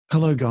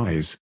Hello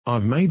guys,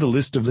 I've made the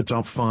list of the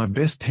top 5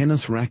 best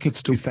tennis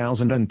rackets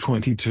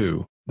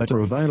 2022 that are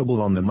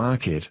available on the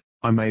market.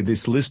 I made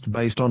this list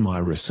based on my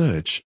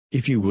research.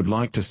 If you would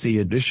like to see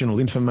additional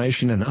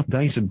information and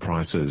updated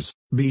prices,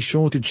 be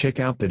sure to check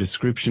out the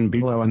description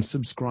below and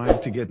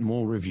subscribe to get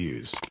more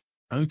reviews.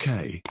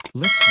 Okay,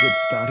 let's get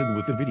started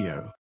with the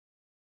video.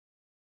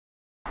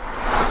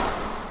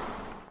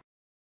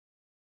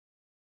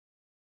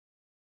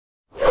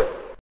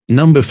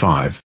 Number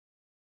 5.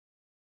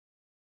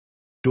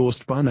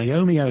 Endorsed by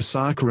Naomi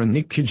Osaka and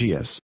Nick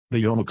Kyrgios,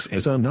 the Yonex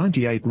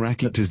SO98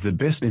 racket is the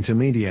best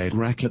intermediate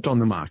racket on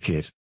the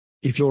market.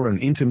 If you're an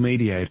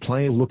intermediate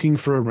player looking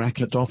for a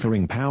racket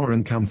offering power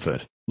and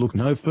comfort, look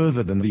no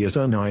further than the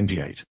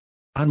SO98.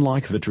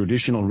 Unlike the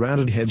traditional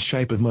rounded head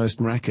shape of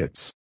most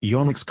rackets,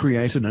 Yonex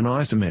created an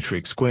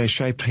isometric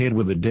square-shaped head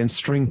with a dense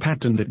string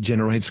pattern that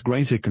generates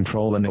greater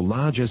control and a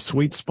larger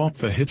sweet spot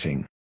for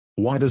hitting.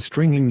 Wider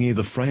stringing near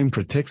the frame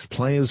protects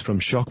players from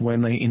shock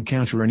when they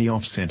encounter any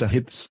off-center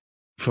hits.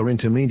 For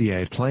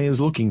intermediate players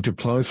looking to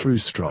plow through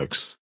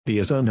strokes, the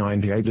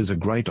SO98 is a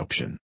great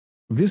option.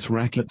 This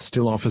racket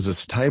still offers a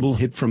stable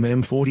hit from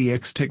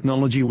M40X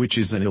technology, which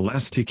is an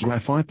elastic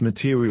graphite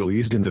material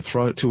used in the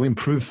throat to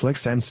improve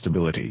flex and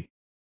stability.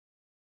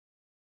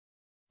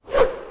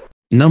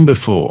 Number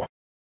 4.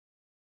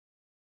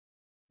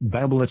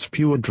 Babolat's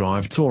Pure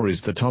Drive Tour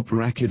is the top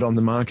racket on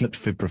the market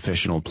for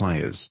professional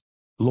players.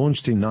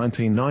 Launched in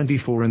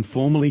 1994 and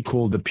formerly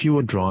called the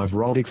Pure Drive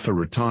Roddick for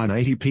retired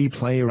ATP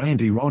player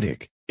Andy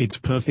Roddick, it's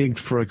perfect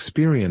for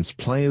experienced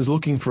players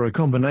looking for a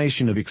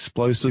combination of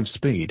explosive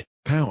speed,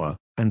 power,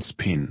 and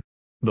spin.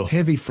 The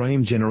heavy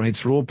frame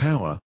generates raw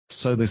power,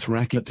 so this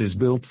racket is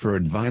built for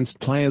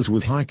advanced players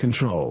with high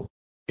control.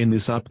 In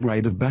this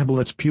upgrade of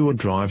Babolat's Pure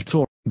Drive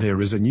Tour,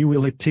 there is a new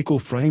elliptical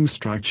frame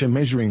structure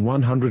measuring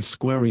 100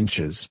 square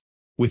inches.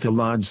 With a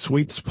large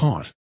sweet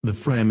spot, the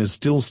frame is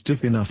still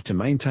stiff enough to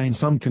maintain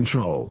some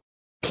control.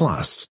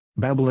 Plus,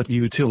 Babolat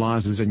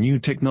utilizes a new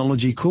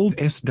technology called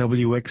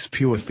SWX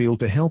Pure Feel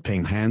to help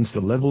enhance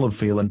the level of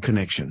feel and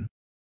connection.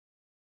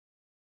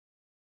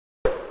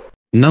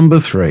 Number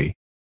 3.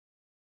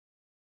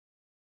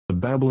 The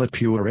Babolat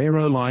Pure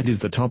Aerolite is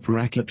the top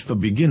racket for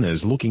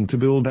beginners looking to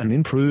build and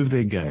improve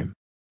their game.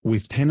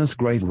 With tennis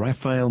great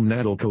Rafael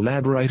Nadal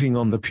collaborating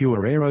on the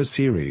Pure Aero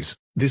series,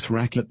 this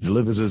racket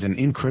delivers as an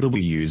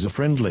incredibly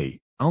user-friendly,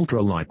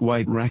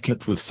 ultra-lightweight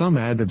racket with some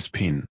added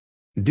spin.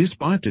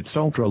 Despite its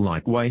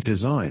ultra-lightweight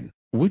design,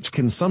 which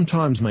can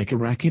sometimes make a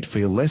racket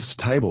feel less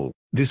stable,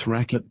 this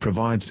racket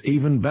provides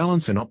even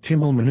balance and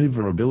optimal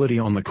maneuverability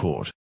on the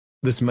court.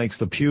 This makes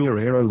the Pure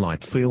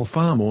Aerolite feel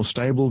far more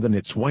stable than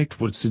its weight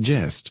would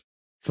suggest.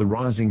 For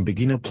rising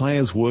beginner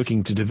players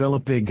working to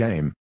develop their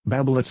game,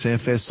 Babolat's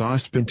FSI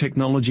spin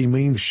technology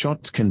means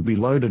shots can be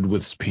loaded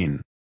with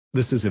spin.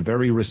 This is a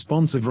very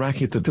responsive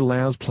racket that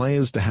allows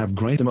players to have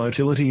greater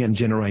motility and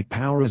generate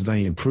power as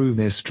they improve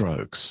their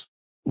strokes.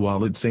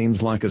 While it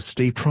seems like a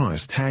steep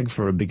price tag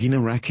for a beginner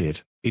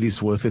racket, it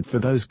is worth it for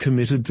those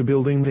committed to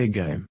building their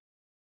game.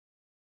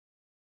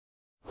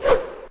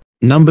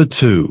 Number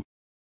 2.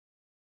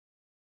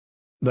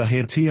 The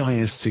Head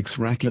TIS6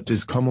 racket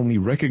is commonly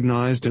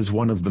recognized as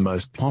one of the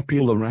most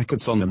popular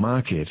rackets on the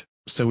market,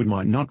 so it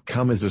might not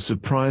come as a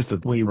surprise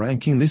that we're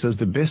ranking this as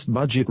the best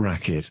budget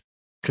racket.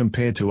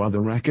 Compared to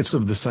other rackets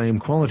of the same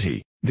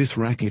quality, this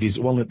racket is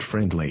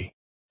wallet-friendly.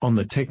 On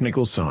the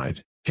technical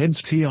side,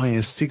 Head's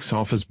TIS6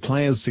 offers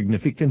players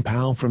significant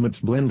power from its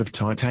blend of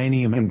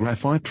titanium and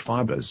graphite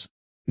fibers.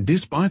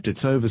 Despite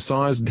its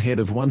oversized head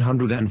of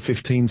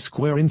 115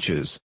 square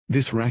inches,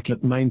 this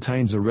racket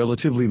maintains a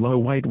relatively low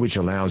weight which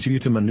allows you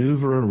to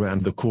maneuver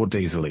around the court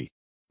easily.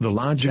 The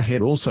larger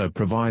head also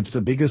provides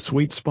a bigger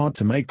sweet spot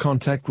to make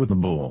contact with the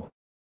ball.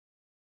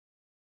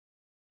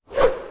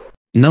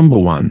 Number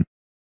 1.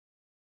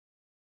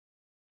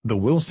 The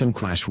Wilson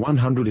Clash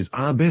 100 is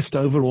our best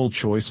overall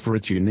choice for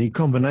its unique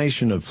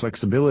combination of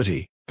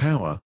flexibility,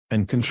 power,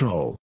 and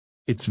control.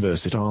 It's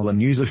versatile and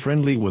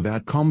user-friendly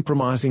without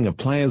compromising a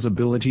player's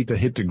ability to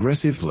hit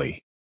aggressively.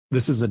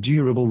 This is a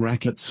durable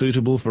racket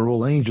suitable for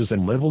all ages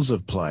and levels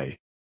of play.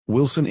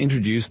 Wilson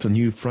introduced a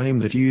new frame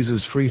that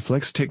uses free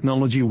flex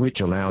technology which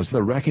allows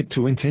the racket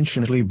to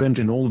intentionally bend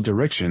in all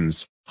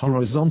directions,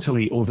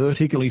 horizontally or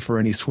vertically for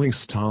any swing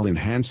style,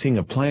 enhancing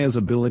a player's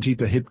ability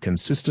to hit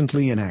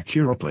consistently and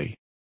accurately.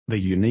 The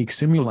unique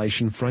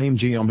simulation frame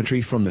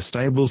geometry from the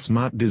stable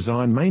smart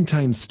design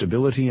maintains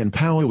stability and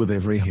power with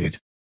every hit.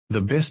 The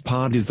best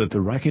part is that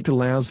the racket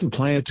allows the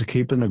player to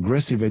keep an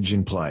aggressive edge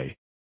in play.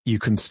 You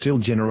can still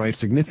generate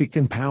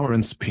significant power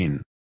and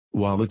spin.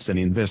 While it's an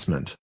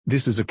investment,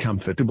 this is a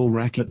comfortable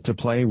racket to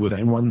play with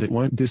and one that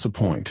won't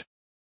disappoint.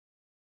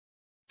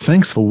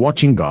 Thanks for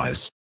watching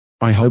guys.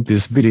 I hope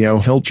this video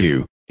helped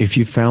you. If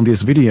you found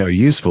this video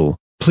useful,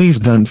 please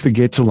don't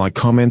forget to like,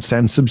 comments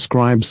and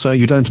subscribe so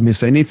you don't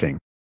miss anything.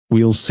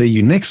 We'll see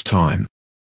you next time.